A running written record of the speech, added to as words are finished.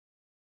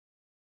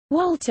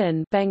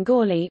Walton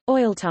Bengali,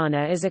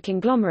 Oiltana is a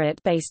conglomerate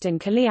based in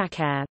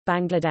Kaliakare,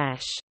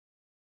 Bangladesh.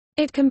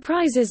 It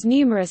comprises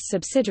numerous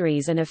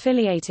subsidiaries and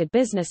affiliated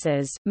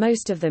businesses,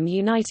 most of them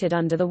united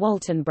under the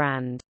Walton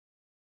brand.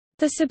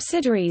 The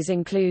subsidiaries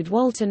include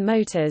Walton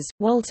Motors,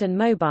 Walton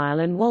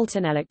Mobile and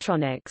Walton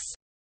Electronics.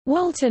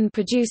 Walton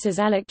produces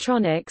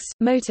electronics,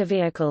 motor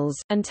vehicles,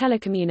 and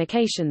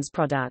telecommunications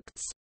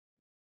products.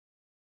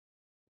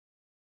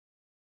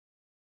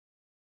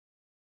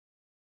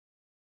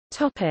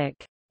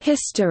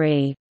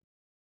 History.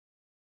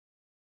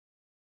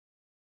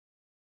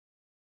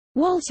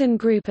 Walton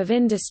Group of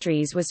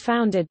Industries was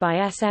founded by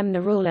S. M.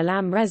 Nurul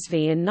Alam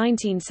Rezvi in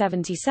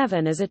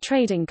 1977 as a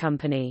trading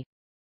company.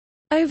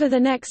 Over the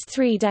next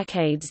 3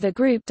 decades the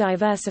group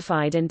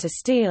diversified into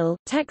steel,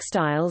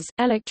 textiles,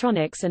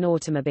 electronics and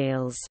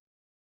automobiles.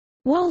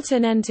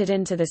 Walton entered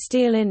into the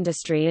steel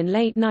industry in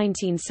late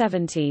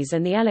 1970s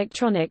and the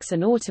electronics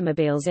and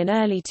automobiles in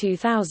early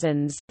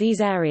 2000s.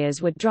 These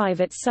areas would drive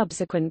its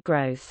subsequent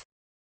growth.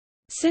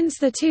 Since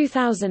the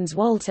 2000s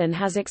Walton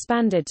has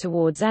expanded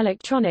towards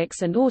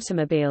electronics and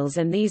automobiles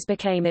and these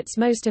became its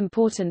most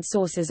important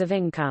sources of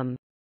income.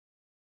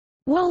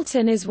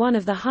 Walton is one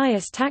of the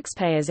highest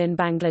taxpayers in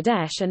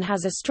Bangladesh and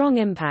has a strong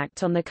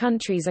impact on the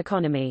country's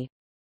economy.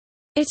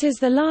 It is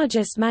the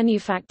largest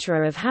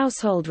manufacturer of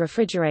household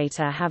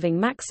refrigerator having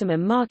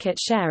maximum market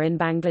share in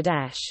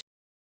Bangladesh.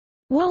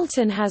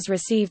 Walton has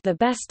received the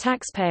Best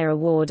Taxpayer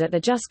Award at the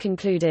just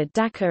concluded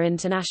Dhaka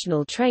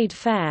International Trade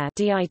Fair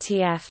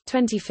 (DITF)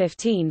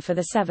 2015 for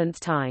the 7th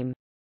time.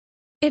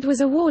 It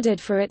was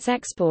awarded for its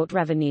export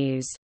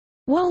revenues.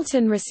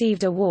 Walton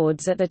received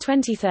awards at the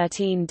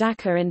 2013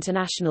 Dhaka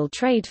International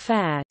Trade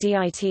Fair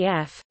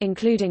 (DITF),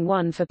 including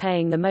one for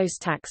paying the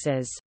most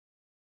taxes.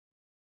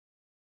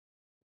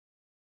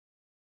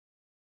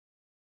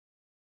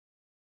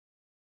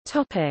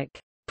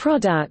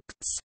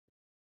 Products.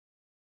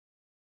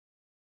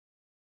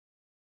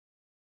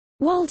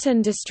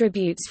 Walton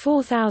distributes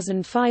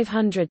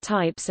 4,500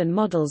 types and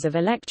models of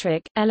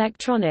electric,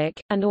 electronic,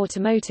 and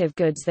automotive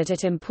goods that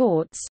it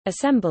imports,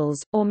 assembles,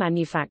 or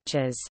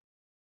manufactures.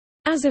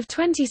 As of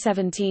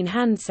 2017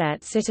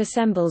 handsets it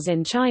assembles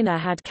in China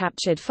had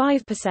captured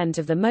 5%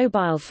 of the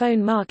mobile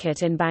phone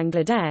market in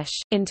Bangladesh.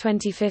 In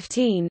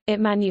 2015,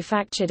 it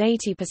manufactured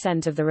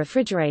 80% of the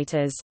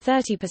refrigerators,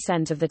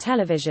 30% of the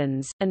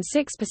televisions, and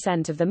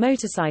 6% of the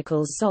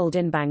motorcycles sold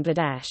in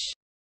Bangladesh.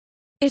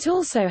 It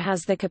also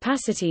has the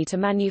capacity to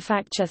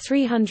manufacture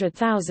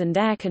 300,000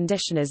 air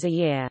conditioners a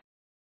year.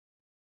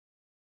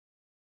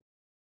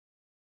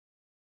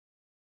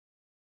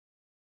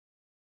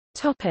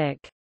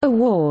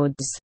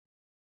 Awards.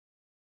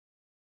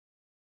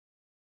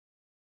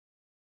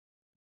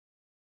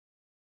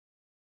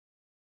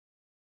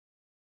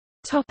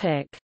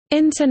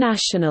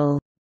 International.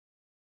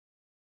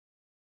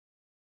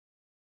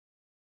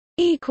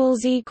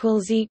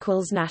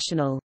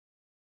 National.